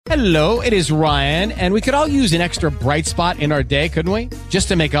Hello, it is Ryan, and we could all use an extra bright spot in our day, couldn't we? Just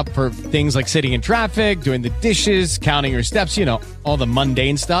to make up for things like sitting in traffic, doing the dishes, counting your steps, you know, all the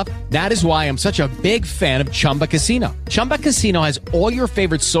mundane stuff. That is why I'm such a big fan of Chumba Casino. Chumba Casino has all your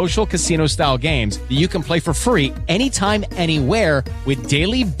favorite social casino-style games that you can play for free anytime, anywhere with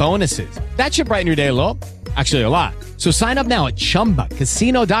daily bonuses. That should brighten your day a little. Actually, a lot. So sign up now at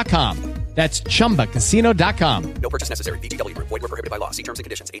ChumbaCasino.com. That's ChumbaCasino.com. No purchase necessary. VGW Group. Void where prohibited by law. See terms and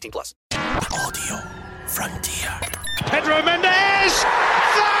conditions. 18+. Audio Frontier. Pedro Mendes!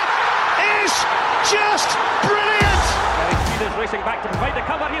 That is just brilliant! Peters racing back to provide the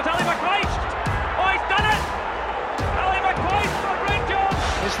cover. Here's Ali McCoist. Oh, he's done it! Ali McCoist for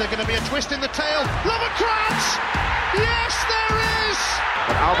Rangers! Is there going to be a twist in the tail? Lovercrantz! Yes, there is!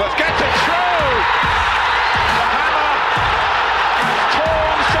 And Albert gets it through! The hammer has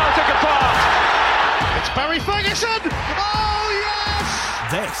torn Celtic apart! It's Barry Ferguson! Oh, yes!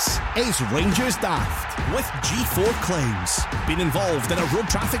 This is Rangers Daft with G4 Claims. Been involved in a road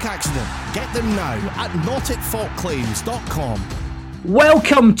traffic accident? Get them now at notitfaultclaims.com.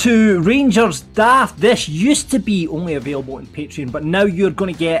 Welcome to Rangers Daft. This used to be only available on Patreon, but now you're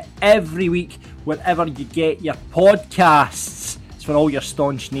going to get every week wherever you get your podcasts. It's for all your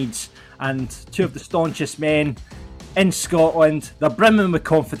staunch needs. And two of the staunchest men in Scotland, they're brimming with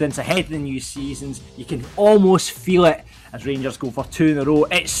confidence ahead of the new seasons. You can almost feel it as Rangers go for two in a row.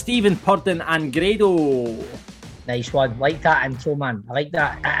 It's Stephen Purden and Grado. Nice one. Like that intro, man. I like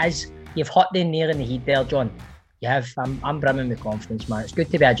that. It is. You've hit the nail in the heat there, John. You have. I'm brimming with confidence, man. It's good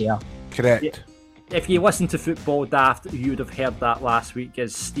to be a jail. Correct. Yeah. If you listen to Football Daft, you would have heard that last week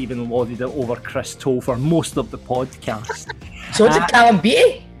as Stephen lauded it over Chris Toll for most of the podcast. So did Callum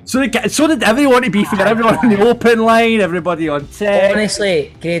Beattie. So did everyone, to be fair. Everyone on the open line, everybody on tech.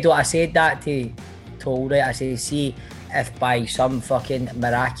 Honestly, Grado, I said that to Toll, right? I said, see, if by some fucking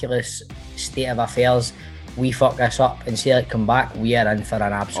miraculous state of affairs we fuck this up and Celtic come back, we are in for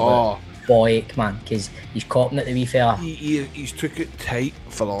an absolute boy, man, because he's copping it, the wee fella. He's took it tight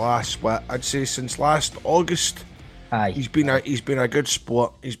for the last, I'd say since last August. Aye. He's been a good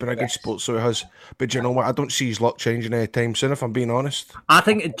sport. He's been a good sport, so he has. But you know what? I don't see his luck changing anytime soon, if I'm being honest. I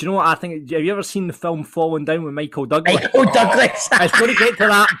think, do you know what I think? Have you ever seen the film Falling Down with Michael Douglas? Michael Douglas! It's going to get to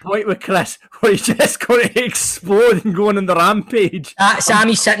that point with Chris where he's just going to explode and go on the rampage.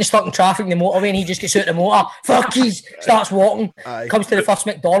 Sammy's sitting stuck in traffic in the motorway and he just gets out the motor. Fuck, he starts walking. Aye. Comes to the first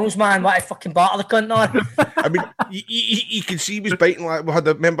McDonald's, man. What a fucking batter the cunt on. I mean, you can see he was biting. Like we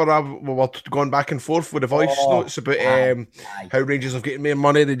were going back and forth with the voice notes about how Rangers have getting more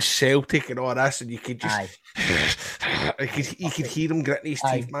money than Celtic and all this, and you could just you could hear him gritting his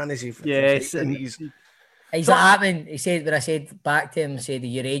teeth, man. As he He's like, he said, when I said back to him, said,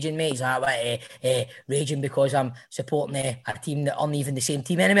 you're raging, mate. He's like, raging because I'm supporting a team that aren't even the same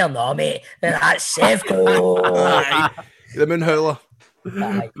team anymore. No, mate, that's Sevco. The Moon Howler.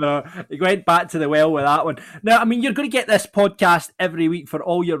 No, he went back to the well with that one. Now, I mean, you're going to get this podcast every week for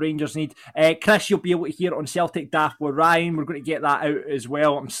all your Rangers need. Chris, you'll be able to hear it on Celtic Daft with Ryan. We're going to get that out as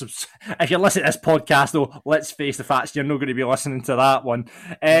well. If you're listening to this podcast, though, let's face the facts, you're not going to be listening to that one.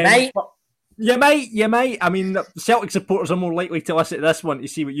 Right. You might. I mean, Celtic supporters are more likely to listen to this one to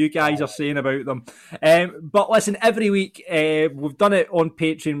see what you guys are saying about them. But listen, every week, we've done it on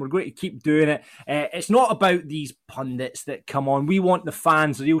Patreon. We're going to keep doing it. It's not about these pundits that come on. We want the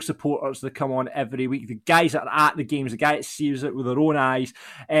fans, the real supporters that come on every week, the guys that are at the games, the guys that sees it with their own eyes.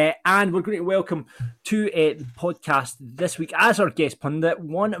 And we're going to welcome to the podcast this week as our guest pundit,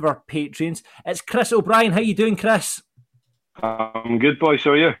 one of our patrons. It's Chris O'Brien. How you doing, Chris? I'm good, boys.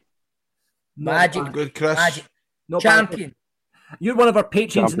 How are you? Magic. Good, Chris. Magic. Not Champion. Bad. You're one of our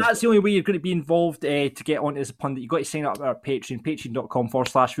patrons, and that's the only way you're going to be involved to get on as a pundit. You've got to sign up to our Patreon,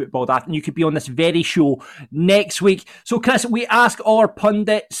 patreon.com/football daft, and you could be on this very show next week. So, Chris, we ask all our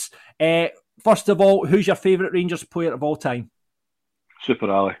pundits, first of all, who's your favourite Rangers player of all time?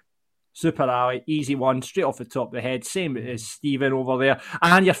 Super Ali. Super Ali, easy one, straight off the top of the head, same as Stephen over there.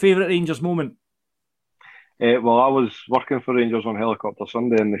 And your favourite Rangers moment? Well, I was working for Rangers on Helicopter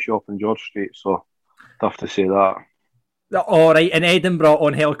Sunday in the shop in George Street, so tough to say that. All right, in Edinburgh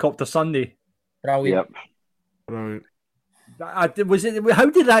on Helicopter Sunday. Brilliant. Yep. Right. Was it? How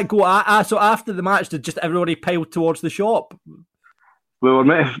did that go? So after the match, did just everybody pile towards the shop? We were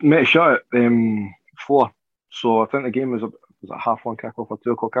met shut at 4, so I think the game was at 1:30 kickoff or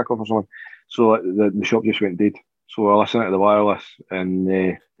 2:00 kickoff or something. So the shop just went dead. So I listened to the wireless, and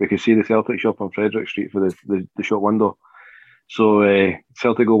we could see the Celtic shop on Frederick Street for the shop window. So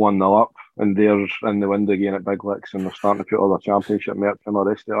Celtic go 1-0 up, and they're in the window again at Big Licks, and they're starting to put all their championship merch and all the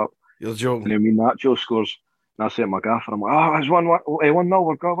rest of it up. You're joking. And then Nacho scores. And I said to my gaffer, I'm like, oh, it's 1-0,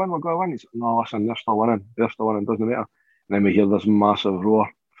 we've got to win. He's like, no, listen, they're still winning, doesn't matter. And then we hear this massive roar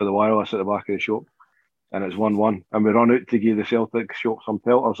for the wireless at the back of the shop, and it's 1-1. And we run out to give the Celtic shop some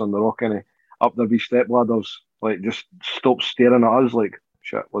pelters, and they're all kind of up their wee step ladders, like just stop staring at us like,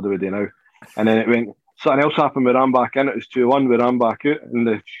 shit, what do we do now? And then it went, something else happened, we ran back in, it was 2-1, we ran back out, and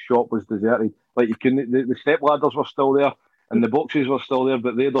the shop was deserted. Like, you couldn't, the step ladders were still there, and the boxes were still there,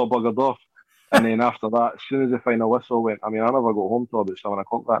 but they'd all buggered off. And then after that, as soon as the final whistle went, I mean, I never got home till about 7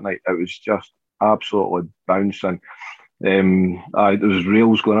 o'clock that night. It was just absolutely bouncing. There was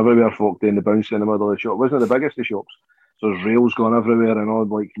rails going everywhere, folk doing the bouncing in the middle of the shop. It wasn't the biggest of shops. So there's rails going everywhere and all,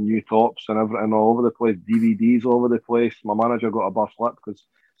 like, new tops and everything all over the place, DVDs all over the place. My manager got a burst lip because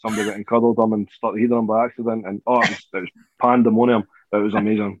somebody got cuddled him and started hitting him by accident. And it was pandemonium. It was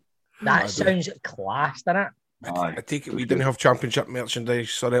amazing. That sounds class, doesn't it? I take it we didn't have championship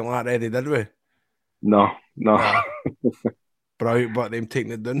merchandise or anything like that ready, did we? No. Brilliant, but them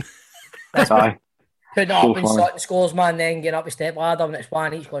taking it down. Aye. Putting it up in certain scores, man, then getting up the step ladder and it's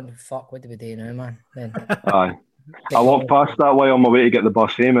one each going, fuck, what do we do now, man? Then, aye. I walked past that way on my way to get the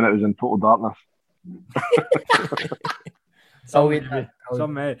bus home and it was in total darkness.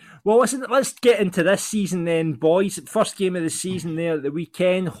 Well, listen, let's get into this season then, boys. First game of the season there at the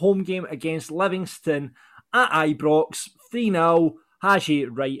weekend. Home game against Livingston at Ibrox. 3-0. Haji,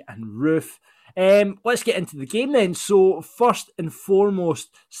 Wright and Roof. Let's get into the game then. So first and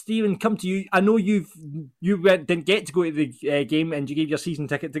foremost, Stephen, come to you. I know you didn't get to go to the game and you gave your season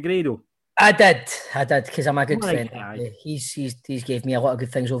ticket to Grado. I did, because I'm a good friend. He's gave me a lot of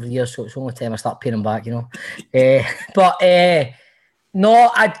good things over the years, so it's only time I start paying him back, you know. No,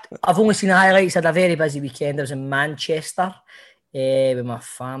 I've only seen the highlights. I had a very busy weekend. I was in Manchester with my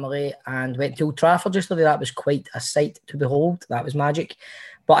family and went to Old Trafford yesterday. That was quite a sight to behold. That was magic.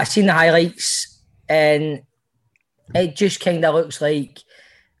 But I seen the highlights and it just kind of looks like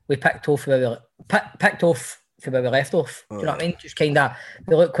we picked off where we left off. Do you know what I mean? Just kind of,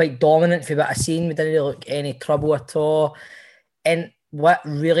 we look quite dominant for what I seen. We didn't really look any trouble at all. And what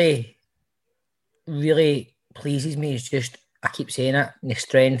really, really pleases me is just, I keep saying it, the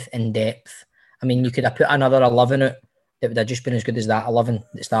strength and depth. I mean, you could have put another 11 out that would have just been as good as that 11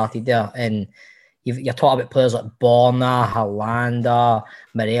 that started there. And you're talking about players like Borna, Hollander,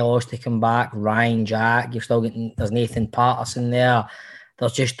 Morelos to come back, Ryan Jack. You've still got, there's Nathan Patterson there.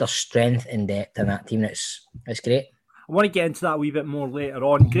 There's strength and depth in that team. It's great. I want to get into that a wee bit more later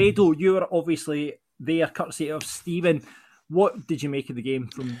on. Grado, you were obviously there, courtesy of Stephen. What did you make of the game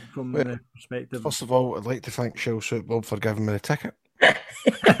from the perspective? First of all, I'd like to thank Shell Soup Bob for giving me the ticket.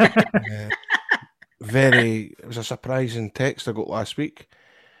 It was a surprising text I got last week.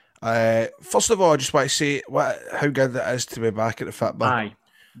 First of all, I just want to say how good it is to be back at the Fitbit. Aye.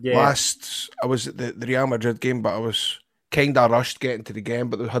 Yeah. Last, I was at the Real Madrid game, but I was kind of rushed getting to the game,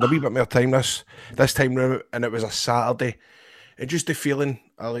 but I had a wee bit more time this time round, and it was a Saturday. And just the feeling,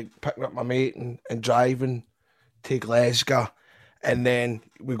 I like picking up my mate and driving to Glasgow, and then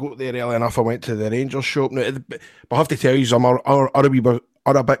we got there early enough. I went to the Rangers shop. Now, but I have to tell you, I'm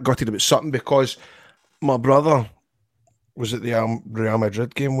a bit gutted about something, because my brother was at the Real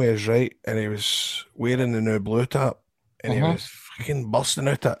Madrid game with us, right? And he was wearing the new blue tap, and he was fucking bursting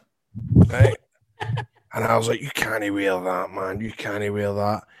out it, right? And I was like, you can't wear that, man. You can't wear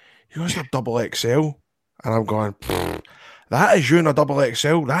that. He goes, a double XL. And I'm going, that is you in a double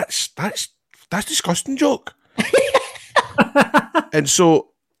XL. That's disgusting, joke. And so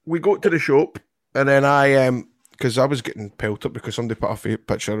we go to the shop, and then because I was getting pelted up because somebody put a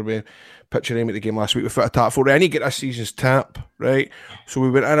picture of me at the game last week without a tap for it. I need to get this season's tap, right? So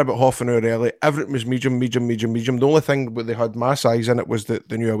we went in about half an hour early. Everything was medium. The only thing that they had my size in it was the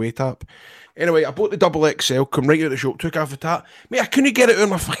new away tap. Anyway, I bought the double XL, come right out of the shop, took off the tap. Mate, I couldn't get it out of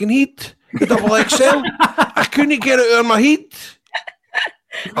my fucking head. The double XL. I couldn't get it out of my head.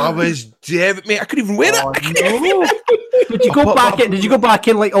 I was dead, mate. I couldn't even wear it. Did you go back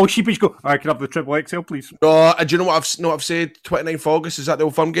in like all sheepish? Go, I can have the triple XL, please. No, do you know what I've said? 29th August, is that the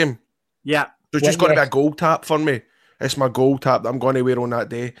Old Firm game? Yeah. So it's just going to be a gold tap for me. It's my gold tap that I'm going to wear on that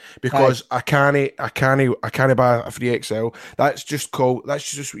day, because I can't buy a free XL. That's just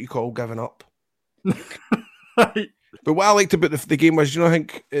what you call giving up. Right. But what I liked about the game was, I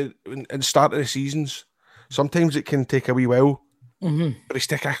think in the start of the seasons, sometimes it can take a wee while. But it's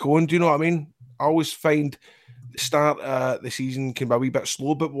stick on, do you know what I mean? I always find the start of the season can be a wee bit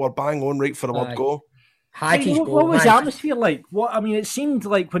slow, but we're bang on right for the word go. What was the atmosphere like? It seemed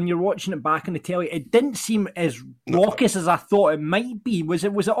like when you're watching it back on the telly, it didn't seem as raucous as I thought it might be. Was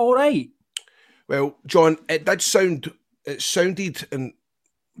it all right? Well, John, it sounded, and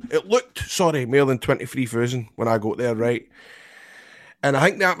It looked, more than 23,000 when I got there, right? And I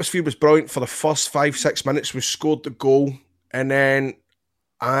think the atmosphere was brilliant for the first 5-6 minutes. We scored the goal, and then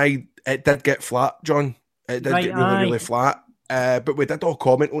it did get flat, John. It did get really flat. But we did all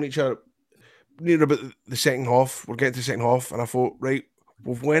comment on each other near about the second half. We're getting to the second half, and I thought, right,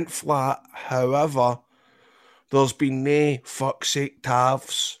 we've went flat. However, there's been no fuck's sake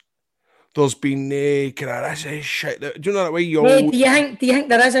Tavs. There's been no this is shit. Do you know that way? Do you think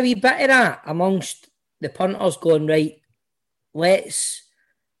there is a wee bit of that amongst the punters going, right, let's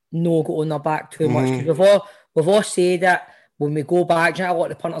no go on their back too much? Because we've all said that when we go back, a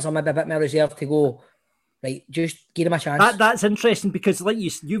lot of the punters are maybe a bit more reserved to go, right, just give them a chance. That's interesting because, like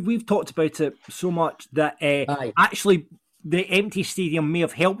we've talked about it so much that actually the empty stadium may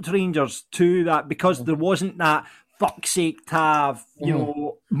have helped Rangers to that because there wasn't that fuck's sake Tav, you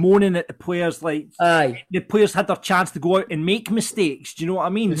know, moaning at the players like the players had their chance to go out and make mistakes. Do you know what I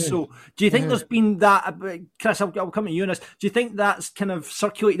mean? So do you think there's been that, Chris, I'll come to you on this, do you think that's kind of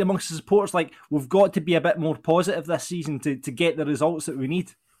circulated amongst the supporters like we've got to be a bit more positive this season to get the results that we need?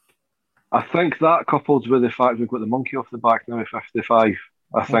 I think that coupled with the fact we've got the monkey off the back now at 55,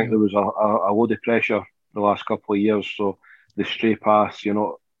 I think there was a load of pressure the last couple of years. So the stray pass, you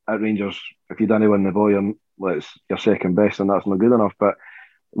know, at Rangers, if you didn't win the ball, you're second best, and that's not good enough. But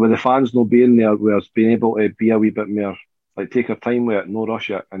with the fans not being there, where it's being able to be a wee bit more, like take our time with it, no rush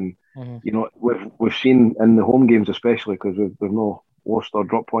it, and you know, we've seen in the home games especially because we've no lost or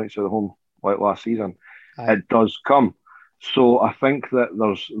dropped points at the home like last season. It does come. So I think that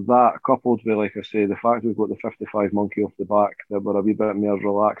there's that coupled with, like I say, the fact we've got the 55 monkey off the back, that we're a wee bit more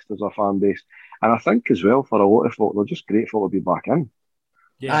relaxed as a fan base, and I think as well for a lot of folk, they're just grateful to be back in.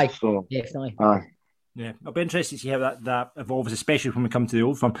 Yeah, so definitely. Yeah, I'll be interested to see how that evolves, especially when we come to the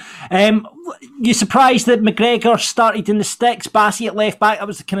Old Firm. You surprised that McGregor started in the sticks, Bassey at left back? That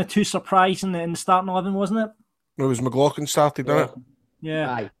was the kind of two surprising in the starting 11, wasn't it? It was McLaughlin started, didn't it?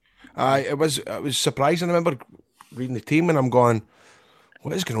 Yeah. It was surprising. I remember reading the team and I'm going,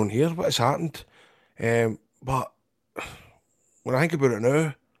 what is going on here? What has happened? But when I think about it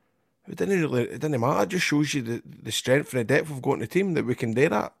now, it didn't matter. It just shows you the strength and the depth we've got in the team that we can do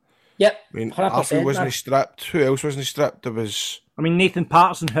that. Yep. I mean, Arthur wasn't stripped. Who else wasn't stripped? There was. I mean, Nathan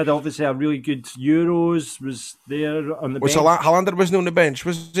Patterson had obviously a really good Euros. Was there on the bench? Hollander wasn't on the bench,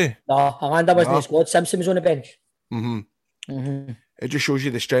 was he? No, Hollander wasn't in the squad. Simpson was on the bench. It just shows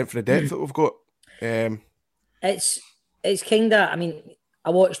you the strength and the depth that we've got. It's kind of. I mean, I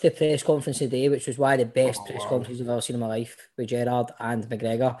watched the press conference today, which was one of the best press conferences I've ever seen in my life with Gerrard and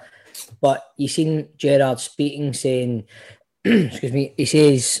McGregor. But you seen Gerrard speaking, saying, "Excuse me," he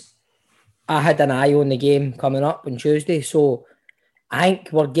says, I had an eye on the game coming up on Tuesday, so I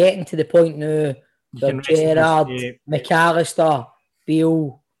think we're getting to the point now where Gerrard, McAllister,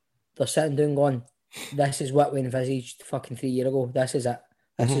 Beale, they're sitting down going, this is what we envisaged fucking 3 years ago. This is it.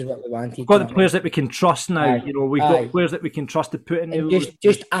 This is what we wanted. We've got the players that we can trust now. You know, we've got players that we can trust to put in the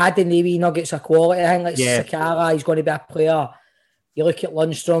just adding the wee nuggets of quality. I think like Sakara, he's going to be a player. You look at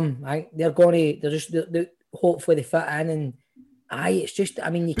Lundstrom, I think they're hopefully they fit in and it's just, I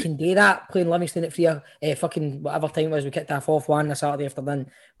mean, you can do that playing Livingston at 3 fucking whatever time it was. We kicked off 1 a Saturday afternoon.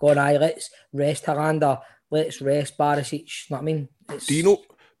 Going, let's rest Hollander, let's rest Barisic. You know what I mean? Do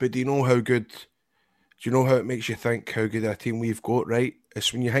you know how good? Do you know how it makes you think how good a team we've got? Right,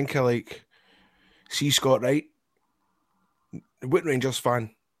 it's when you think of like, see Scott Wright. What Rangers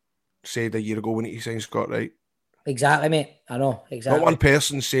fan said a year ago when he signed Scott Wright? Exactly, mate. I know exactly. Not one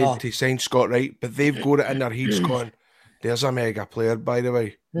person said he signed Scott Wright, but they've got it in their heads going, there's a mega player, by the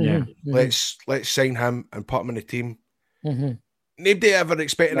way. Yeah. Let's sign him and put him in the team. Nobody ever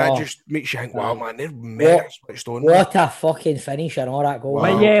expected that. Just makes you think, wow, man, they're mega switched on. What a fucking finish and all that goal. Wow.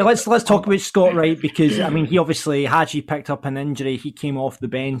 But yeah, let's talk about Scott Wright because, I mean, he obviously, Hadji picked up an injury. He came off the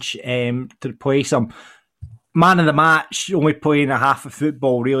bench to replace him. Man of the match, only playing a half of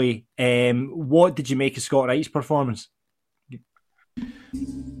football, really. What did you make of Scott Wright's performance?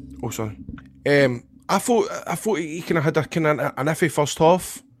 Oh, sorry. I thought he kind of had an iffy first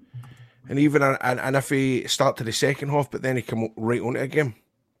half, and even an iffy start to the second half, but then he came right on it again.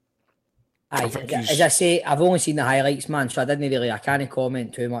 As I say, I've only seen the highlights, man, so I can't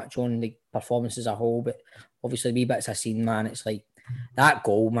comment too much on the performance as a whole, but obviously wee bits I've seen, man, it's like, that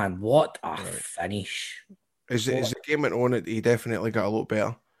goal, man, what a finish. As the game went on, he definitely got a lot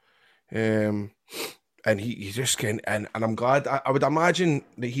better. And he just can, and I'm glad. I would imagine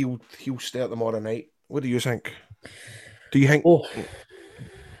that he'll start tomorrow night. What do you think? Do you think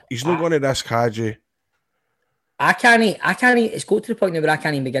he's not going to risk Hadji? I can't. It's got to the point now where I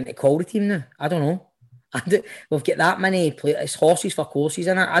can't even begin to call the team now. I don't know. We've got that many it's horses for courses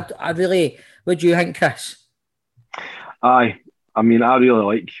in it. I really, what do you think, Chris? Aye, I mean, I really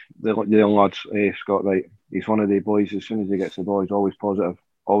like the young lad, Scott Wright. He's one of the boys. As soon as he gets the ball, he's always positive,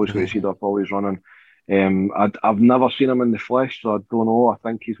 always got his head up, always running. I've never seen him in the flesh, so I don't know. I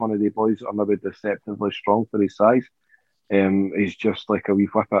think he's one of the boys that are maybe deceptively strong for his size. He's just like a wee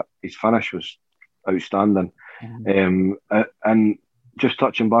whippet. His finish was outstanding. And just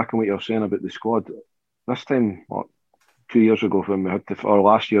touching back on what you're saying about the squad, this time, 2 years ago, when we had to, or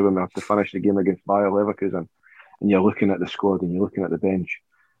last year when we had to finish the game against Bayer Leverkusen, and you're looking at the squad and you're looking at the bench,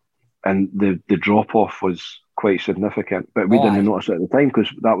 and the drop off was quite significant, but we didn't notice it at the time because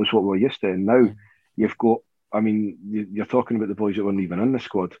that was what we were used to. And now you've got, I mean, you're talking about the boys that weren't even in the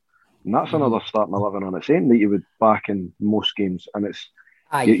squad, and that's another starting 11 on its own that you would back in most games, and it's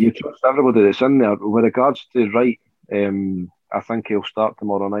you trust everybody that's in there. With regards to Wright, I think he'll start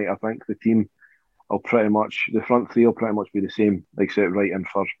tomorrow night. I think the team will pretty much, the front three will pretty much be the same, except Wright in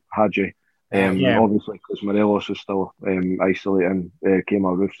for Hadji. Obviously, because Morelos is still isolating,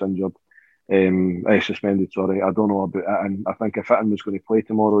 Kemar Roof's injured, suspended. Sorry, I don't know about it, and I think if Fitton was going to play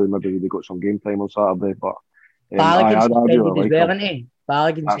tomorrow, maybe we'd have got some game time on Saturday. But Balogun suspended as well, isn't he?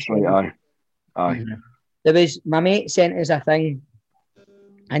 Balogun that's suspended. Right. Aye. There was, my mate sent us a thing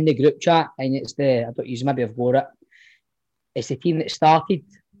in the group chat, and it's I don't use maybe I've got it. It's the team that started,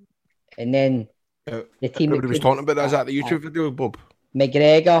 and then the team. Everybody was talking about that. Is that the YouTube video, Bob?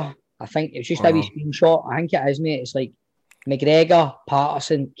 McGregor. I think it's just a wee screenshot. I think it is, mate. It's like McGregor,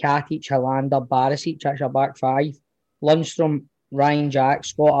 Patterson, Katic, Hollander, Barisic, that's our back five. Lundstrom, Ryan Jack,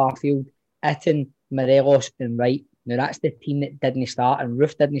 Scott Arfield, Itten, Morelos, and Wright. Now that's the team that didn't start, and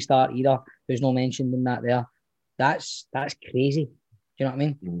Roof didn't start either. There's no mention in that there. That's crazy. Do you know what I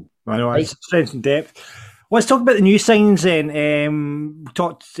mean? I know, it's strength and depth. Let's talk about the new signs then. We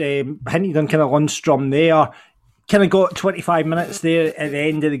talked, hinted on kind of Lundstrom there. Kind of got 25 minutes there at the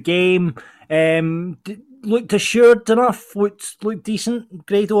end of the game. Looked assured enough. Looked decent.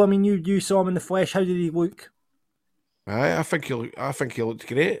 Grado, I mean, you saw him in the flesh. How did he look? I think he looked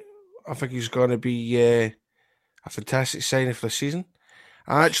great. I think he's going to be a fantastic signing for the season.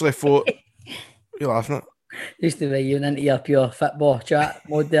 I actually thought you're laughing at. Just the way you're into your pure football chat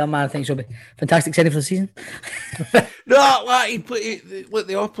mode there, man. I think he'll be fantastic signing for the season. Look,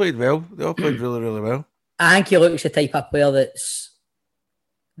 they all played well. They all played really, really well. I think he looks the type of player that's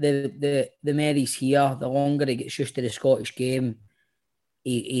the more he's here, the longer he gets used to the Scottish game.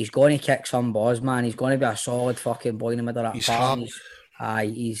 He's going to kick some balls, man. He's going to be a solid fucking boy in the middle of that park.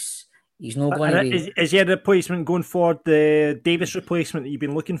 He's not going to be. Is he a replacement going forward? The Davis replacement that you've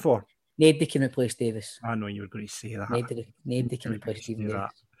been looking for? Nobody can replace Davis. I know you were going to say that. Nobody can replace Stephen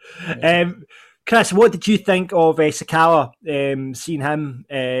Davis. Chris, what did you think of Sakala? Seeing him,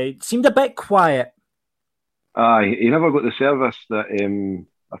 seemed a bit quiet. Aye, he never got the service that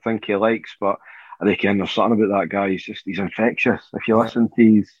I think he likes, but I reckon there's something about that guy. He's infectious. If you listen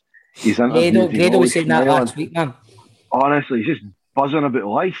to his interviews, Grado was saying that last week, man. Honestly, he's just buzzing about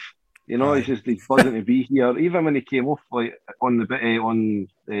life. You know, he's buzzing to be here. Even when he came off like on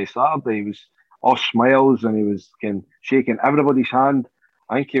Saturday, he was all smiles and he was shaking everybody's hand.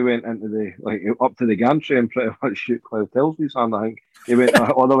 I think he went into up to the gantry and pretty much shook Clive Tilsley's hand. I think he went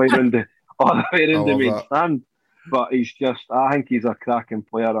all the way around the main stand. But I think he's a cracking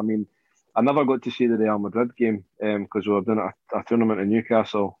player. I mean, I never got to see the Real Madrid game because we were doing a tournament in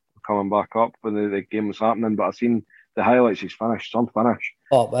Newcastle coming back up when the game was happening. But I've seen the highlights. He's finished, some finish.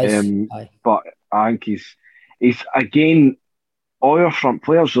 Oh, it but I think he's again, all your front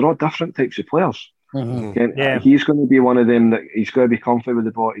players, they're all different types of players. Mm-hmm. Yeah. He's going to be one of them that he's going to be comfy with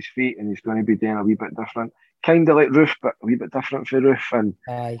the ball at his feet and he's going to be doing a wee bit different. Kind of like Roof, but a wee bit different for Roof. And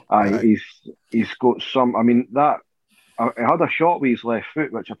he's got some, I mean, that he had a shot with his left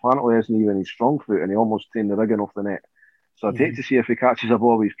foot, which apparently isn't even his strong foot, and he almost turned the rigging off the net. So I'd take to see if he catches a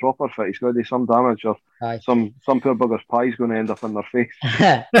ball with his proper foot. He's going to do some damage, or some poor bugger's pie's going to end up in their face.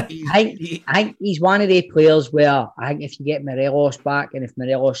 I think he's one of the players where I think if you get Morelos back and if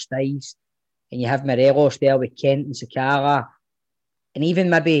Morelos stays and you have Morelos there with Kent and Sakala, and even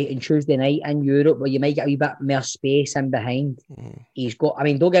maybe in Tuesday night in Europe where you might get a wee bit more space in behind, he's got, I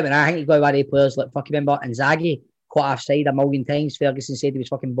mean, don't get me wrong, I think he's got one of the players like, fucking remember Inzaghi caught offside a million times. Ferguson said he was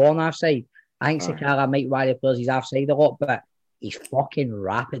fucking born offside. I think Sakala might be one of the players he's offside a lot, but he's fucking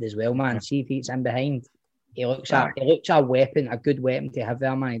rapid as well, man. See if he's in behind. He looks a weapon, a good weapon to have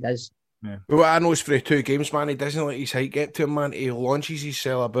there, man. He does. Yeah. But what I know is for the 2 games, man, he doesn't let his height get to him, man. He launches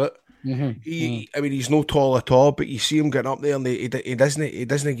himself a bit. I mean, he's no tall at all, but you see him getting up there, and he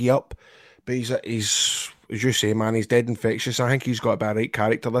doesn't get up. But he's as you say, man, he's dead infectious. I think he's got a bit of right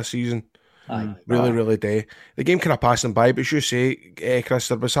character this season. Really do. The game kind of passed them by, but as you say, Chris,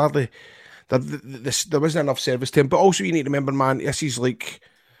 there was hardly there wasn't enough service to him. But also, you need to remember, man, this is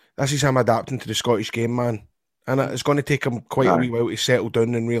him adapting to the Scottish game, man, and it's going to take him quite a wee while to settle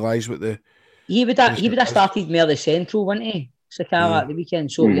down and realise what the. He would have started more the central, wouldn't he, Sakala, at the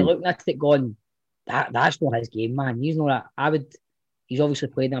weekend? So you're looking at it going, that's not his game, man. He's not. He's obviously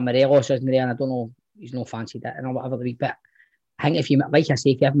played in Morelos, isn't he? And I don't know, he's not fancied it or whatever the week, but I think if you, like I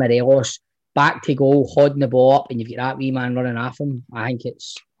say, if you have Morelos back to goal, holding the ball up, and you've got that wee man running off him, I think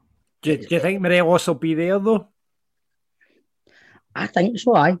it's. Do you think Morelos will be there though? I think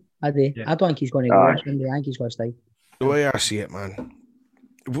so. I do. Yeah. I don't think he's going to go. I think he's going to stay. The way I see it, man.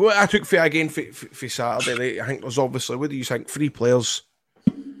 What I took for again for Saturday, I think there's obviously, what do you think? 3 players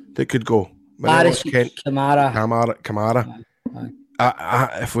that could go. Morelos, Kent, Kamara.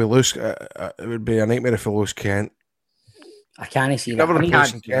 If we lose, it would be a nightmare if we lose Kent. I can't see that. Never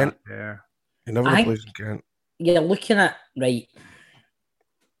replacing Kent. Yeah. You never replacing Kent. You're looking at, right,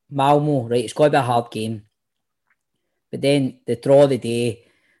 Malmo, right, it's got to be a hard game. But then the draw of the day,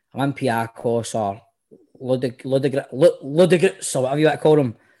 Olympiacos or Ludogorets or whatever you want to call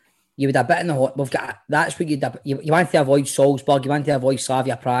them, you would have a bit in the hot. That's what you want to avoid Salzburg, you want to avoid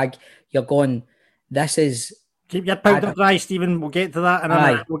Slavia Prague. You're going, this is. Keep your powder dry, Stephen. We'll get to that in a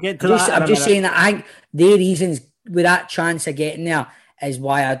minute. We'll get to that. I'm just saying that I think their reasons with that chance of getting there is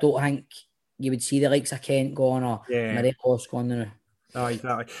why I don't think you would see the likes of Kent going or Morelos going there. Oh,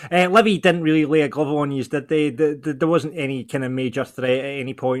 exactly. Livy didn't really lay a glove on you, did they? There wasn't any kind of major threat at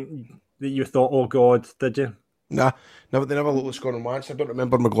any point that you thought, oh God, did you? Nah, they never looked scoring once. I don't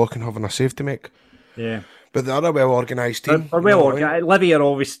remember McLaughlin having a save to make. Yeah. But they're a well-organised team. They're well-organised. Livy are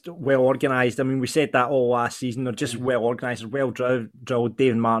always well-organised. I mean, we said that all last season. They're just well-organised. They're well-drilled.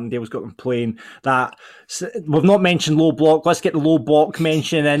 David Martindale's got them playing that. We've not mentioned low block. Let's get the low block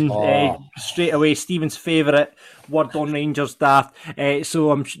mention in straight away. Stephen's favourite word on Rangers, Daft.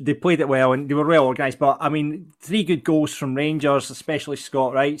 They played it well and they were well-organised. But, I mean, 3 good goals from Rangers, especially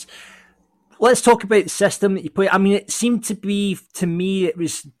Scott Wright's. Let's talk about the system that you play. I mean, it seemed to be, to me, it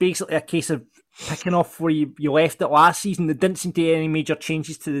was basically a case of picking off where you left it last season. There didn't seem to be any major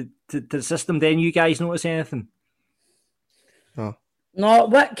changes to the system. Then you guys notice anything? No,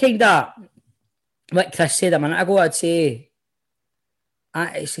 what Chris said a minute ago, I'd say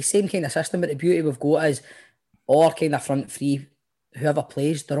it's the same kind of system, but the beauty we've got is all kind of front three, whoever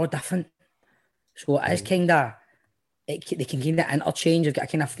plays, they're all different. So it is kind of, they can kind of interchange. You've got a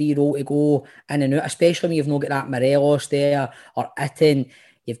kind of free role to go in and out, especially when you've not got that Morelos there or Itten.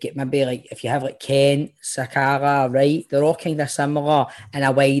 You've got maybe like, if you have like Kent, Sakara, right? They're all kind of similar in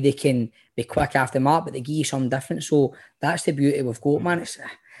a way they can be quick after mark, but they give you something different. So that's the beauty we've got, man.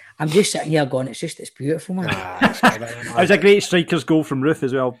 I'm just sitting here going, it's beautiful, man. It was a great striker's goal from Ruth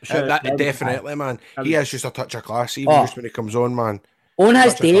as well. Definitely, man. He is just a touch of class, even just when he comes on, man. On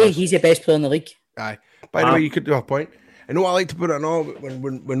his day, he's the best player in the league. Aye. By the way, you could do a point. I know I like to put it on all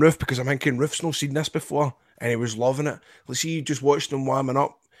when Ruth, because I'm thinking Ruth's not seen this before. And he was loving it. Let's see, you just watched them warming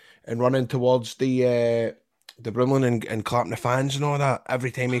up and running towards the Brimlin and clapping the fans and all that.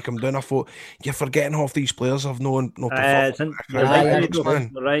 Every time he come down, I thought, you're forgetting half these players have no performance. You're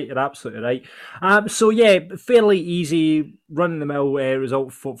right, you're absolutely right. So yeah, fairly easy run-of-the-mill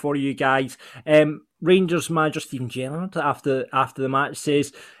result for you guys. Rangers manager Stephen Gerrard after the match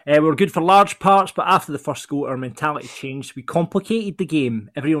says, we were good for large parts, but after the first goal our mentality changed. We complicated the game.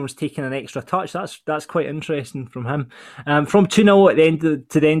 Everyone was taking an extra touch. That's quite interesting from him. From 2-0 at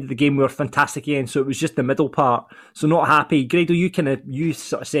to the end of the game, we were fantastic again, so it was just the middle part. So not happy. Grado, you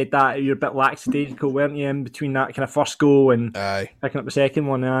sort of said that you're a bit lackadaisical, weren't you, in between that kind of first goal and picking up the second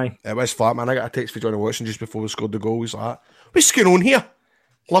one? Aye. It was flat, man. I got a text for Johnny Watson just before we scored the goal. He's like, what's going on here?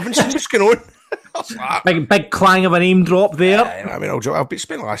 Livingston, what's going on? Big clang of a name drop there. I mean, I've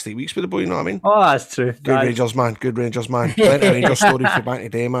spent the last 8 weeks with the boy, you know what I mean? Oh, that's true. Good Rangers, man. Plenty of Rangers stories for back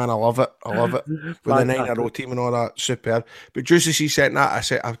today, man. I love it. With the 9-0 team and all that. Superb. But just as he said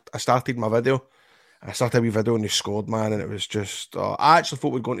that, I started my video. I started a wee video and he scored, man, and it was just... I actually thought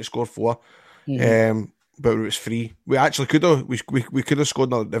we were going to score 4. But it was 3. We actually could have. We could have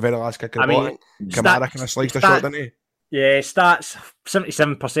scored on the very last kick of the ball. Kamara kind of sliced a shot, didn't he? Yeah, stats,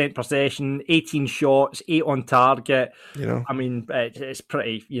 77% possession, 18 shots, 8 on target. You know, I mean, it's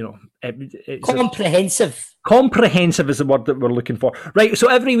pretty, it's comprehensive. Comprehensive is the word that we're looking for. Right, so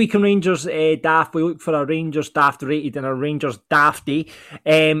every week in Rangers Daft, we look for a Rangers Daft rated and a Rangers Dafty.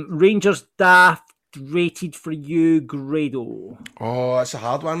 Rangers Daft rated for you, Grado. Oh, that's a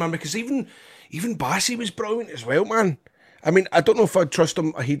hard one, man, because even Bassey was brilliant as well, man. I mean, I don't know if I'd trust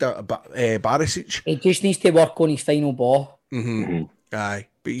him ahead of Barisic. He just needs to work on his final ball. Mm-hmm. Aye.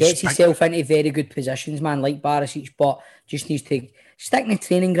 But gets himself into very good positions, man, like Barisic, but just needs to stick in the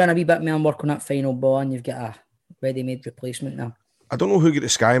training ground a wee bit more and work on that final ball, and you've got a ready-made replacement now. I don't know who got the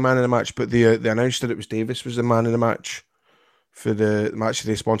Sky man in the match, but they announced that it was Davis was the man in the match for the match of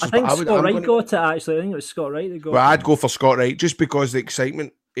the sponsors. I think Scott Wright got it, actually. I think it was Scott Wright that got it. Well, I'd go for Scott Wright, just because the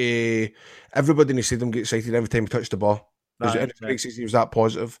excitement, everybody in the stadium gets excited every time he touched the ball. Right. He was that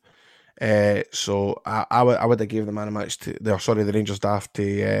positive. So I would have gave the man a match to the Rangers Daft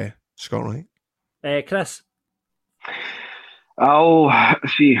to Scott Wright. Chris? I'll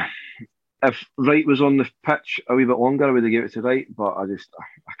see if Wright was on the pitch a wee bit longer, I would have given it to Wright, but I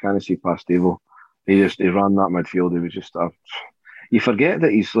can't see past Devo. He ran that midfield. He was just you forget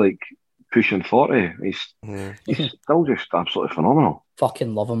that he's like pushing 40. He's still just absolutely phenomenal.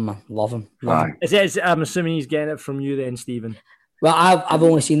 Fucking love him, man. Love him. I'm assuming he's getting it from you then, Stephen. Well, I've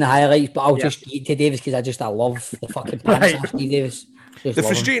only seen the highlights, but I'll just get to Davis because I love the fucking pants of Steve Davis. The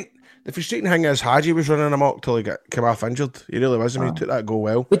frustrating thing is Hadji was running amok till he came off injured. He really was. He took that goal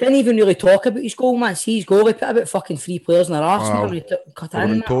well. We didn't even really talk about his goal, man. See his goal. He put about fucking 3 players in their arse. Cut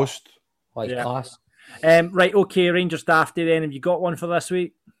in toast. Class. Right, okay, Rangers Dafty then. Have you got one for this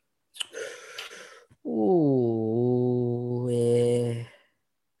week? Oh,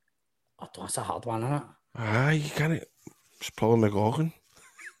 that's a hard one, isn't it? You can't. It's probably McLaughlin.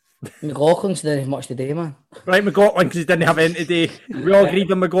 McLaughlin's didn't have much today, man. Right, McLaughlin, because he didn't have anything today. We all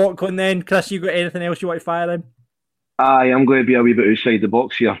agreed on McLaughlin then. Chris, you got anything else you want to fire in? I'm going to be a wee bit outside the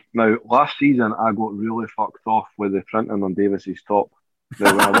box here. Now, last season, I got really fucked off with the printing on Davis's top.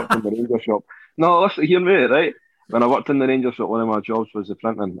 Now, when I worked in the Rangers shop. No, listen, hear me, right? When I worked in the Rangers shop, one of my jobs was the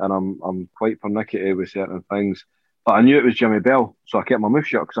printing, and I'm quite pernickety with certain things. But I knew it was Jimmy Bell, so I kept my mouth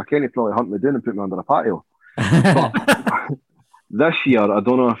shut, because I can't probably hunt me down and put me under a patio. But this year, I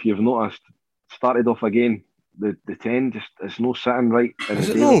don't know if you've noticed, started off again. The 10 just is no sitting right. And is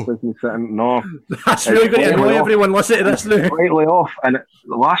it no? Sitting, no. That's really going to annoy everyone listening to this now. Slightly off. And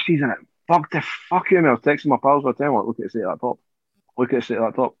last season, it bugged the fuck out of me. I was texting my pals all the time, like, look at it, sit at that top. Look at it, sit at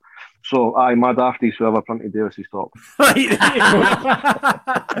that top. So, my Dafties, whoever printed Davis's top. Oh, it's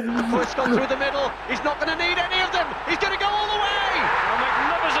gone through the middle. He's not going to need any of them. He's going to go all the way. A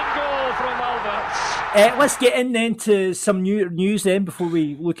magnificent goal from Alberts. Let's get in then to some news then before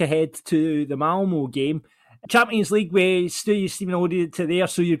we look ahead to the Malmo game. Champions League, Stephen alluded to there.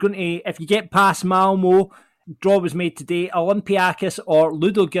 So you're going to, if you get past Malmo, draw was made today, Olympiakos or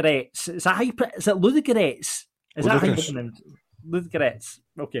Ludogorets. Is it Ludogorets? Is that how you put them? Ludogorets.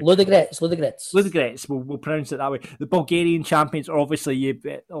 Okay. Ludogorets. We'll pronounce it that way. The Bulgarian champions are obviously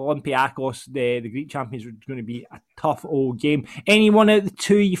Olympiakos. The Greek champions are going to be a tough old game. Anyone out of the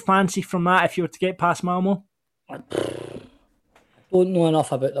two you fancy from that if you were to get past Malmo? Don't know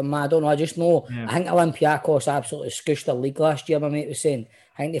enough about them, man. I don't know. I just know. Yeah. I think Olympiakos absolutely scooshed the league last year. My mate was saying.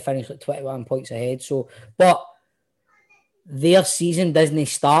 I think they finished like 21 points ahead. So, but their season doesn't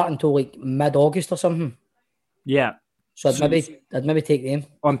start until like mid-August or something. Yeah. So I'd maybe take them.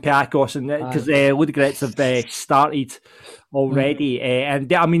 Olympiakos, and because Ludogorets have started already,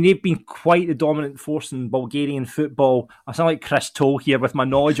 and I mean they've been quite the dominant force in Bulgarian football. I sound like Chris Toll here with my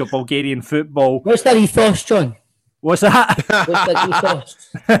knowledge of Bulgarian football. What's their ethos, John? What's that? What's their ethos?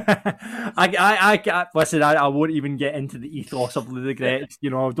 Listen, I won't even get into the ethos of Ludogorets. You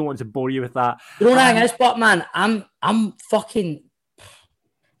know, I don't want to bore you with that. You know what is, but man, I'm fucking.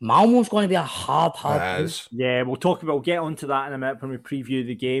 Malmo's going to be a hard Yeah, we'll get onto that in a minute when we preview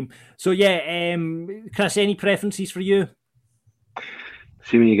the game. So yeah, Chris, any preferences for you?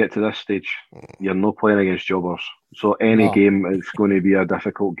 See, when you get to this stage, you're not playing against jobbers, so any game is going to be a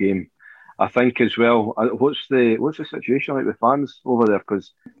difficult game. I think as well. What's the situation like with fans over there?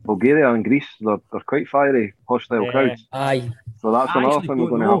 Because Bulgaria and Greece, they're quite fiery, hostile crowds. Aye. So that's another thing we're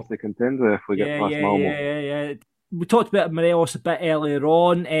going to have to contend with if we get past Malmo. Yeah. We talked about Morelos a bit earlier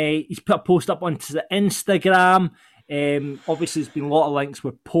on. He's put a post up onto the Instagram. Obviously, there's been a lot of links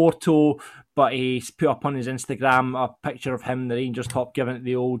with Porto, but he's put up on his Instagram a picture of him, the Rangers top, giving it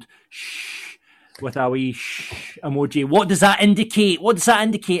the old shh with a wee shh emoji. What does that indicate?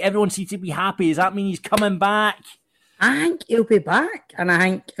 Everyone seems to be happy. Does that mean he's coming back? I think he'll be back, and I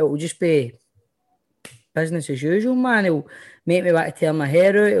think it will just be business as usual, man. He'll make me want to tear my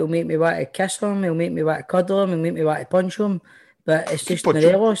hair out. He'll make me want to kiss him. He'll make me want to cuddle him. He'll make me want to punch him. But it's just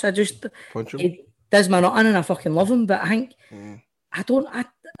Morelos. He does my nothing and I fucking love him. But I think,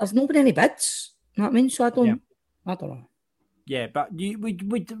 there's nobody any bids. You know what I mean? So I don't know. Yeah, but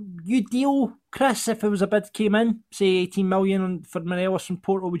would you deal, Chris, if it was a bid came in, say 18 million for Morelos from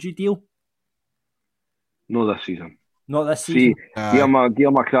Porto, would you deal? No, this season. Not this season? Give him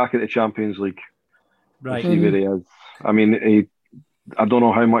a crack at the Champions League. Right. See where he is. I mean, I don't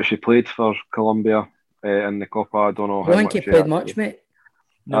know how much he played for Colombia in the Copa. I don't know. I don't think he played much, mate.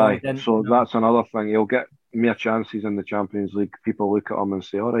 No, so that's another thing. He'll get mere chances in the Champions League. People look at him and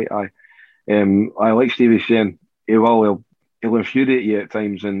say, "All right, I like Stevie saying he'll infuriate you at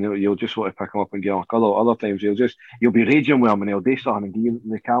times, and you'll just want to pick him up and give him a cuddle. Other times you'll be raging with him, and he'll do something and give you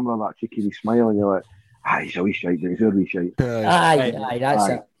the camera that cheeky smile, and you're like, he's a wee shite, he's a wee shite. Aye, that's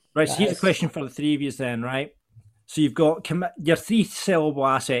it. Right, so here's a question for the three of you then, right? So you've got your three sellable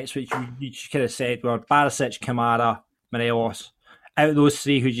assets, which you could have said were Barisic, Kamara, Morelos. Out of those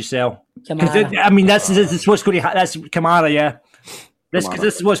three, who'd you sell? Kamara. I mean, this is what's going to happen. That's Kamara, yeah. This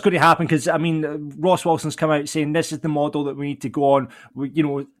is what's going to happen, because, I mean, Ross Wilson's come out saying this is the model that we need to go on.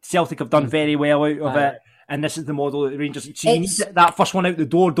 Celtic have done very well out of it, and this is the model that the Rangers... So you need that first one out the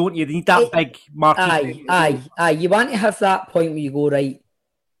door, don't you? They need that big market. Aye. You want to have that point where you go, right,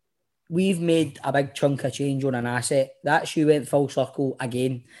 we've made a big chunk of change on an asset. That shoe went full circle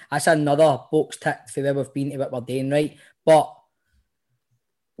again. That's another box tick for where we've been to what we're doing, right? But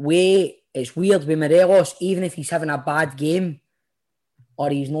it's weird with Morelos, even if he's having a bad game or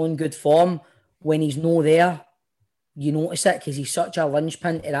he's not in good form, when he's not there, you notice it because he's such a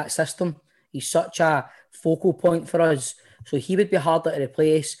linchpin to that system. He's such a focal point for us. So he would be harder to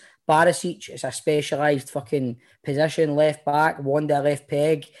replace. Barisic is a specialised fucking position, left back, Wanda left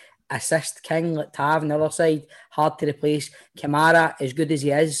peg, assist king like Tav on the other side, hard to replace. Kamara, as good as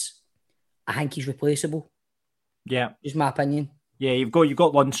he is, I think he's replaceable. Yeah. Just my opinion. Yeah, you've got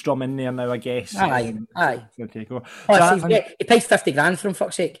Lundstrom in there now, I guess. Aye. Take over. He paid 50 grand for him,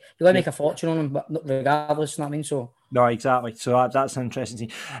 fuck's sake. You're going to make a fortune on him, but regardless, you know what I mean? So no, exactly. So that's an interesting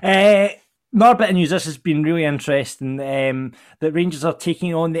thing. Another bit of news, this has been really interesting, that Rangers are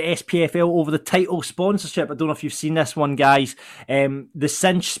taking on the SPFL over the title sponsorship. I don't know if you've seen this one, guys. The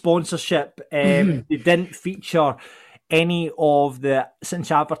Cinch sponsorship, they didn't feature any of the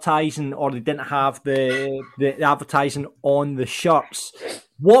Cinch advertising, or they didn't have the advertising on the shirts.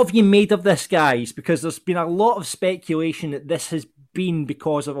 What have you made of this, guys? Because there's been a lot of speculation that this has been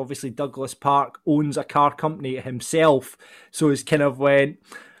because of, obviously, Douglas Park owns a car company himself, so he's kind of went,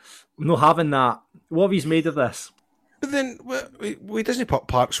 I'm not having that. What have you made of this? But then, he doesn't put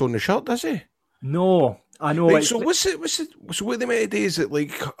Parks on the shirt, does he? No, I know. Right, so what they meant to do is that,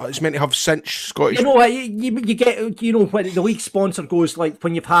 like, it's meant to have Cinch Scottish. You know, you get, when the league sponsor goes, like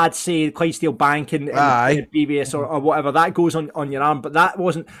when you've had, say, Clydesdale Bank and BBS or whatever, that goes on your arm, but that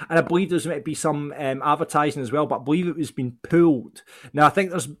wasn't, and I believe there's meant to be some advertising as well, but I believe it was being pulled. Now, I think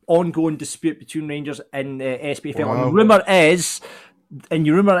there's ongoing dispute between Rangers and SPFL, and the rumour is, and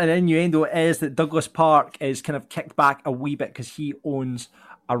innuendo is that Douglas Park is kind of kicked back a wee bit because he owns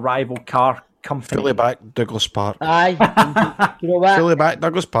a rival car company. Fully back Douglas Park. Aye. You know what? Fully back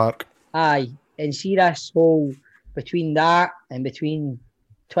Douglas Park. Aye. And see this whole, between that and between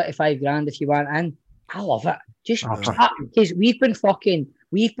 25 grand if you want in, I love it. Just because we've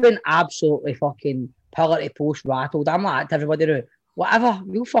been absolutely fucking pillar to post rattled. I'm like to everybody, whatever,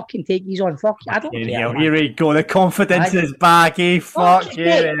 we'll fucking take these on. Fuck, I don't care. Here we go. The confidence is back, eh? Fuck you.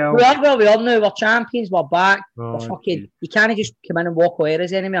 We're now. We're champions. We're back. We're fucking. You can't just come in and walk away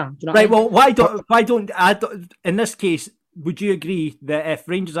as anymore. Do you know right. Well, why don't in this case? Would you agree that if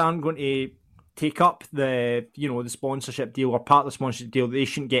Rangers aren't going to take up the sponsorship deal or part of the sponsorship deal, they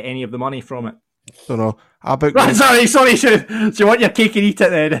shouldn't get any of the money from it? Don't know. Sorry. So you want your cake and eat it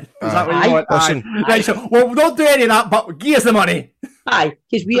then? Is that what you want? Listen. Right, so don't do any of that, but give us the money. Aye,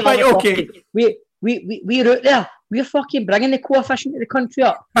 because we are okay. We're out there. We're fucking bringing the coefficient of the country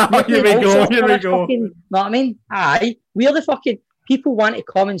up. Here we go. Fucking, know what I mean? Aye, we're the fucking people want to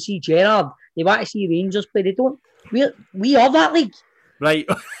come and see Gerrard. They want to see Rangers play. They don't. We are that league. Right.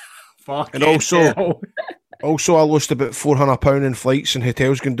 Fuck. And also, I lost about £400 in flights and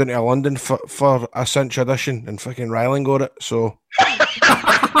hotels going down to London for a Cinch edition, and fucking Ryland got it, so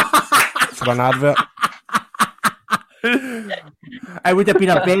for an advert. It would have been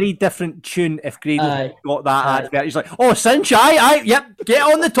a very different tune if Grado got that advert. He's like, "Oh, Cinch, yep, get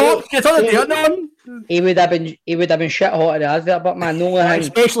on the top, get on the other." He would have been shit hot at the advert, but man, no one.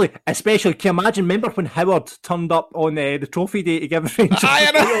 Especially, can you imagine? Remember when Howard turned up on the trophy day to give Rangers?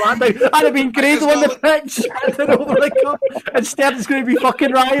 I'd have been Grado on the pitch, over the cup. Instead, it's going to be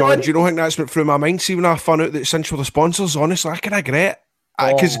fucking Ryan. John, do you know? I think that's went through my mind. See, when I found out that Cinch were the sponsors, honestly, I can regret.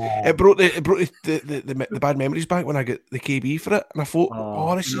 Because it brought the bad memories back when I got the KB for it, and I thought,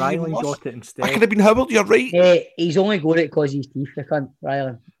 honestly, Ryland got it instead. I could have been Howard. You're right. He's only got it because he's teeth, the cunt,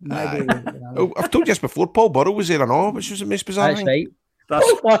 Ryland. I've told you this before. Paul Burrow was there and all, which was the most bizarre.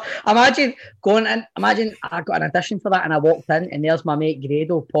 That's right. Imagine going in. Imagine I got an audition for that, and I walked in, and there's my mate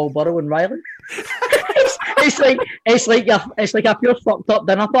Grado, Paul Burrow, and Ryland. it's like a pure fucked up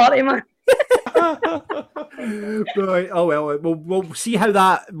dinner party, man. Right. Oh well, we'll see how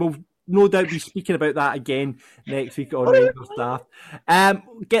that. We'll no doubt be speaking about that again next week on Rangers Daft.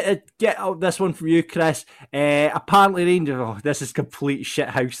 Get out this one from you, Chris. Apparently Rangers. Oh, this is complete shit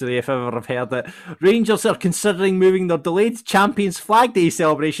housery if ever I've heard it. Rangers are considering moving their delayed Champions Flag Day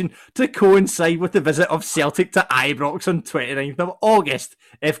celebration to coincide with the visit of Celtic to Ibrox on 29th of August,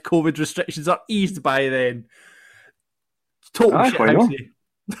 if COVID restrictions are eased by then. Total shit housery.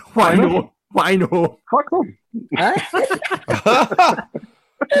 Why no? Why no? Fuck them.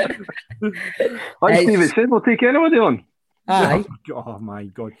 Like Steve said, we'll take anybody on. Aye. Oh my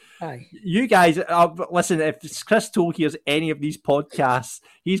God. Aye. You guys, listen, if Chris Toll hears any of these podcasts,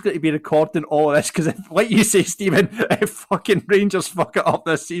 he's going to be recording all of this because, like you say, Stephen, if fucking Rangers fuck it up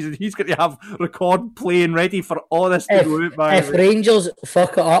this season, he's going to have record playing ready for all this to go out by. If Rangers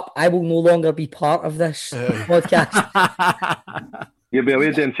fuck it up, I will no longer be part of this podcast. You'll be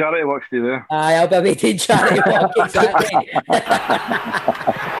away doing charity work, Steve. Aye, I'll be away doing charity work, exactly.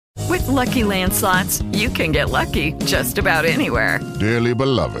 With Lucky Land Slots, you can get lucky just about anywhere. Dearly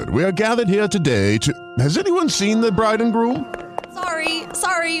beloved, we are gathered here today to... Has anyone seen the bride and groom?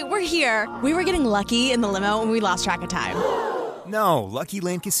 Sorry, we're here. We were getting lucky in the limo and we lost track of time. No, Lucky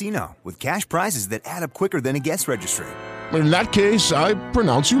Land Casino, with cash prizes that add up quicker than a guest registry. In that case, I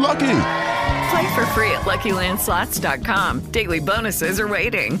pronounce you lucky. Play for free at LuckyLandSlots.com. Daily bonuses are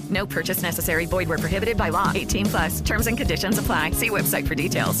waiting. No purchase necessary. Void where prohibited by law. 18+. Terms and conditions apply. See website for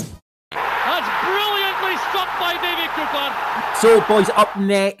details. That's brilliantly struck by Davy Cooper. So, boys, up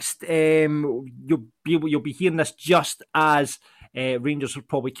next, you'll be hearing this just as Rangers are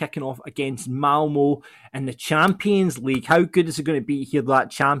probably kicking off against Malmo in the Champions League. How good is it going to be to hear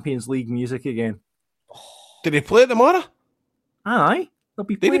that Champions League music again? Did they play it tomorrow? Aye. They'll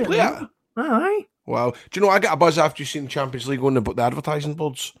be playing it. Aye. Wow. Do you know, I got a buzz after you seen the Champions League on the advertising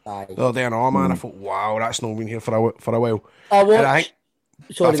boards. Aye. The other day, and man, I thought, wow, that's not been here for a while. I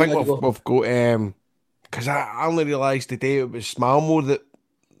think we've got, because I only realised today it was Malmo that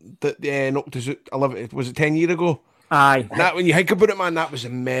knocked us out 11, was it 10 years ago? Aye. And that, when you think about it, man, that was a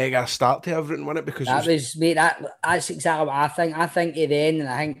mega start to everything, wasn't it? Because that's exactly what I think. I think at the end, and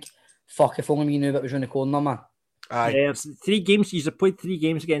I think, fuck, if only we knew what was around the corner, man. Aye. Yeah, 3 games. You've played 3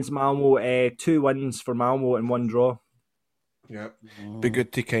 games against Malmo, 2 wins for Malmo and 1 draw. Yeah, be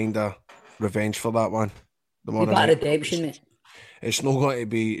good to kind of revenge for that one. You got redemption, mate. It's not going to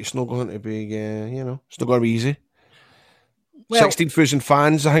be. It's not going to be easy. Well, 16,000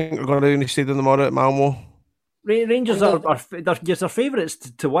 fans, I think, are going to be in the stadium tomorrow at Malmo. Rangers are favourites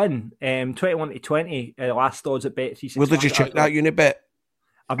to win. 21-20, last odds at Bet365. Where did you check that unit bet?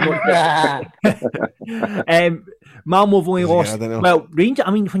 I've not. Malmo have only lost. Well, Rangers.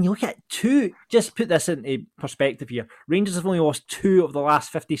 I mean, when you look at 2, just put this into perspective here. Rangers have only lost 2 of the last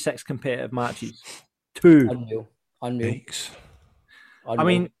 56 competitive matches. 2. Unreal. I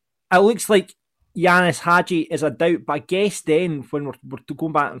mean, it looks like Yanis Hadji is a doubt, but I guess then when we're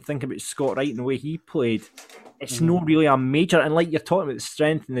going back and thinking about Scott Wright and the way he played, it's not really a major. And like you're talking about the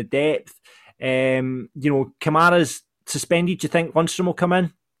strength and the depth, Kamara's suspended. Do you think Lundstrom will come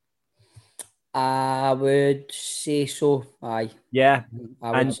in? I would say so. Aye. Yeah,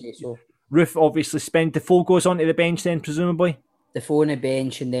 I would say so. Roof obviously spent. Defoe goes onto the bench then, presumably. Defoe on the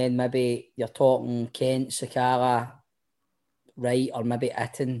bench, and then maybe you're talking Kent, Sakala, Wright, or maybe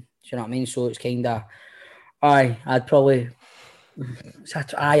Itten. Do you know what I mean? So it's kind of, I'd go.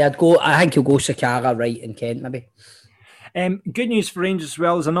 I think he'll go Sakala, Wright, and Kent maybe. Good news for Rangers as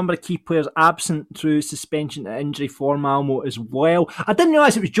well. There's a number of key players absent through suspension and injury for Malmo as well. I didn't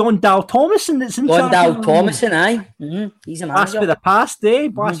realise it was John Dahl Thomason that's in charge. John Dahl Thomason, aye. Mm-hmm. He's a manager. Blast for the past, eh?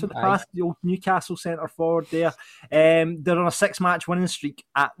 Blast for the past, the old Newcastle centre forward there. They're on a 6-match winning streak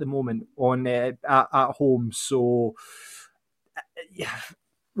at the moment at home. So, yeah,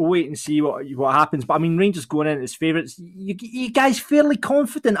 we'll wait and see what happens. But I mean, Rangers going in as favourites. You guys fairly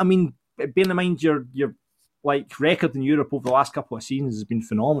confident? I mean, bearing in mind your record in Europe over the last couple of seasons has been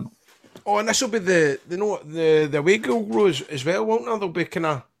phenomenal. Oh, and this will be the away goal rules as well, won't there?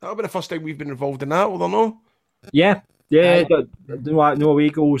 That'll be the first time we've been involved in that, will there no? Yeah. No away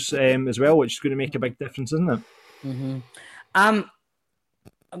goals as well, which is going to make a big difference, isn't it? Mm-hmm. I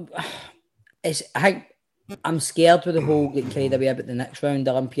think I'm scared with the whole getting carried away about the next round,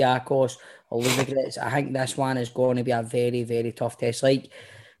 Olympiacos or Ludogorets. I think this one is going to be a very, very tough test. Like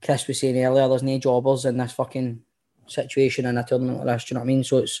Chris was saying earlier, there's no jobbers in this fucking situation in a tournament like this. Do you know what I mean?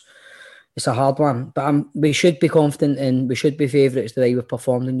 So it's a hard one. But we should be confident and we should be favourites the way we've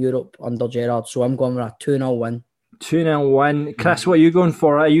performed in Europe under Gerrard. So I'm going with a 2-0 win. 2-0 win. Chris, what are you going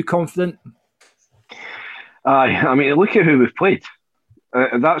for? Are you confident? Aye, I mean, look at who we've played.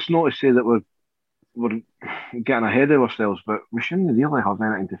 That's not to say that we're getting ahead of ourselves, but we shouldn't really have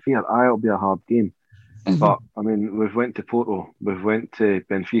anything to fear. Aye, it'll be a hard game. But, I mean, we've went to Porto, we've went to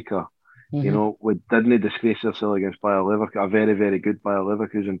Benfica. You know, we didn't disgrace ourselves against Bayer Leverkusen, a very, very good Bayer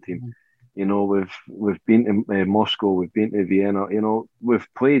Leverkusen team. You know, we've been to Moscow, we've been to Vienna. You know, we've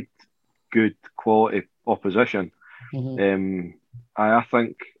played good quality opposition. I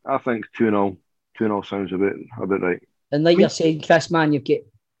think 2-0 sounds about right. And like you're saying, Chris, man, you've got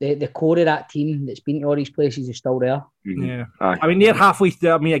the core of that team that's been to all these places is still there. Yeah, I mean they're halfway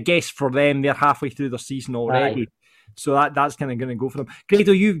through. I mean, I guess for them they're halfway through their season already, so that's kind of going to go for them.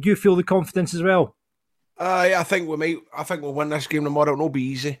 Grado, you feel the confidence as well? I think we might. I think we'll win this game tomorrow. It'll be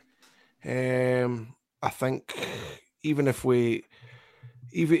easy. I think even if we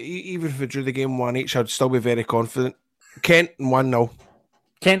drew the game 1-1, I'd still be very confident. Kent 1-0.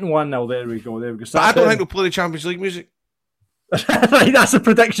 Kent 1-0. There we go. But I don't think they'll play the Champions League music. Right, that's a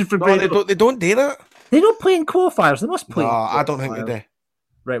prediction for Grado. They don't do that. They don't play in qualifiers. They must play. No, I don't think they do.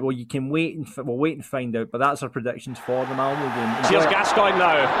 Right, well, you can wait and we'll wait and find out. But that's our predictions for the Malmo game. Here's Gascoigne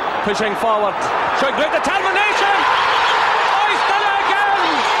now, pushing forward, showing great determination. Oh, he's done it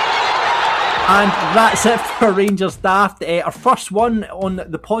again! And that's it for Rangers Daft. Our first one on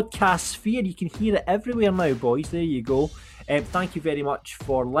the podcast sphere. You can hear it everywhere now, boys. There you go. Thank you very much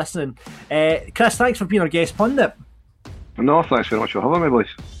for listening. Chris, thanks for being our guest pundit. No, thanks very much for having me, boys.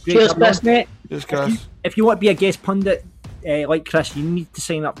 Cheers, Chris, mate. Cheers, Chris. If you want to be a guest pundit like Chris, you need to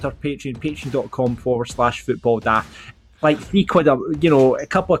sign up to our Patreon, patreon.com/football daft. Like £3, a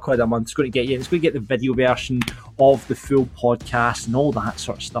couple of quid a month is going to get you. It's going to get the video version of the full podcast and all that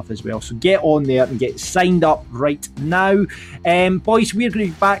sort of stuff as well. So get on there and get signed up right now. Boys, we're going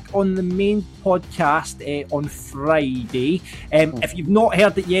to be back on the main podcast on Friday. If you've not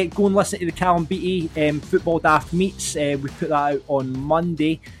heard it yet, go and listen to the Callum Beattie Football Daft Meets. We put that out on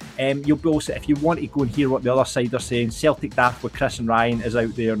Monday. You'll be also, if you want to go and hear what the other side are saying, Celtic Daft with Chris and Ryan is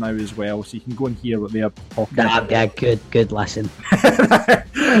out there now as well, so you can go and hear what they're talking about. Yeah, good listen.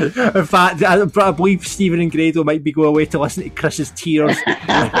 In fact, I believe Stephen and Grado might be going away to listen to Chris's tears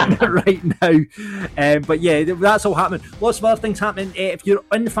right now. But yeah, that's all happening. Lots of other things happening. If you're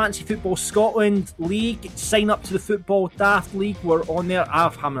in the Fantasy Football Scotland League, sign up to the Football Daft League. We're on there. I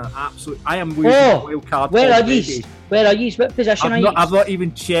am losing a wild card. Where are you? Where are you? What position are you? I've not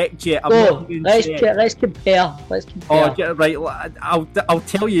even checked yet. Let's compare. Oh, right. I'll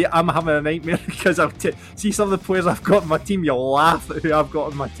tell you, I'm having a nightmare because see some of the players I've got in my team. You'll laugh at who I've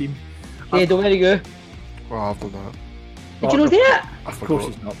got in my team. Hey, don't let it go. Well, I've done that. Did you not do that? Of course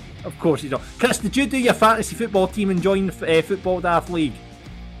he's not. Of course he's not. Chris, did you do your fantasy football team and join the Football Daft League?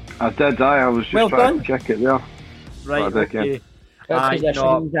 I did. I was just trying to check it there. Right. Okay.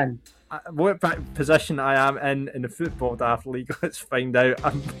 What position I am in the Football Daft League? Let's find out.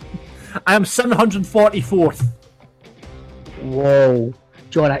 I am 744th. Whoa.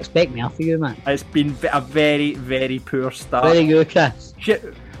 John, I expect me for you, man. It's been a very, very poor start. Very good, Chris.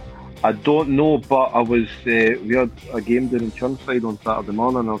 Shit. I don't know, but I was. We had a game down in Churnside on Saturday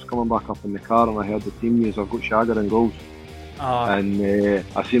morning. I was coming back up in the car and I heard the team news. I've got Shagger and goals. And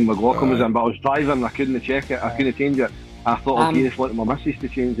I seen McLaughlin was in, but I was driving. I couldn't check it. I couldn't change it. I thought just wanted my missus to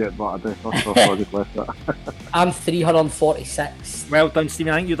change it, but I did. So I just left it. I'm 346. Well done,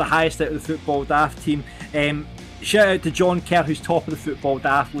 Stephen. I think you're the highest out of the Football Daft team. Shout out to John Kerr, who's top of the Football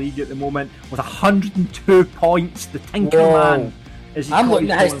Daft League at the moment with 102 points. The Tinker Man. I'm looking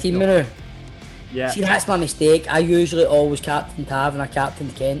at his team now. Yeah. See, that's my mistake. I usually always captain Tav and I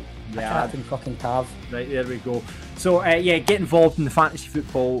captain Kent. I captain fucking Tav. Right, there we go. So, get involved in the Fantasy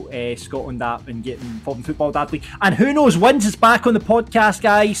Football Scotland app and get involved in Football Daft League. And who knows, wins is back on the podcast,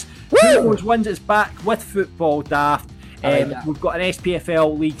 guys. Woo! Who knows, wins is back with Football Daft. We've got an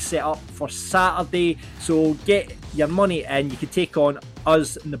SPFL league set up for Saturday. So get your money in. You can take on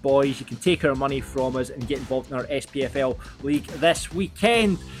us and the boys. You can take our money from us and get involved in our SPFL league this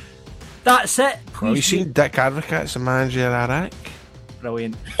weekend. That's it. Have you seen Dick Advocate as a manager of Iraq?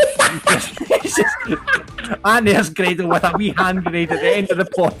 Brilliant. And there's Grado with a wee hand grenade at the end of the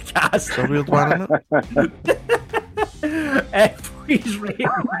podcast. It's a weird one, isn't it? Please rate,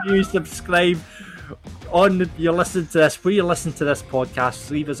 review, subscribe on you're listening to this. Where you listen to this podcast,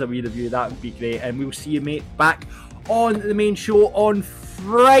 leave us a wee review. That would be great. And we'll see you, mate, back on the main show on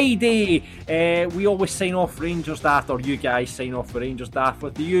Friday. We always sign off Rangers Daft, or you guys sign off for Rangers Daft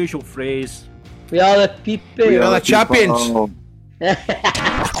with the usual phrase: we are the people. We are the champions.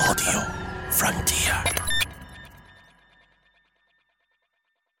 Audio Frontier.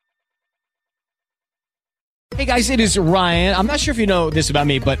 Hey guys, it is Ryan. I'm not sure if you know this about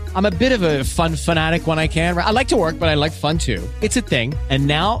me, but I'm a bit of a fun fanatic when I can. I like to work, but I like fun too. It's a thing. And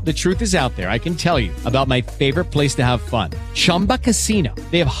now the truth is out there. I can tell you about my favorite place to have fun. Chumba Casino.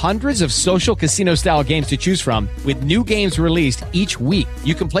 They have hundreds of social casino style games to choose from with new games released each week.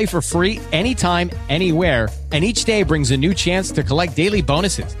 You can play for free anytime, anywhere. And each day brings a new chance to collect daily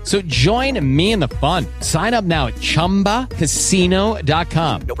bonuses. So join me in the fun. Sign up now at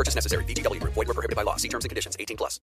ChumbaCasino.com. No purchase necessary. VGW Group. Void where prohibited by law. See terms and conditions. 18+.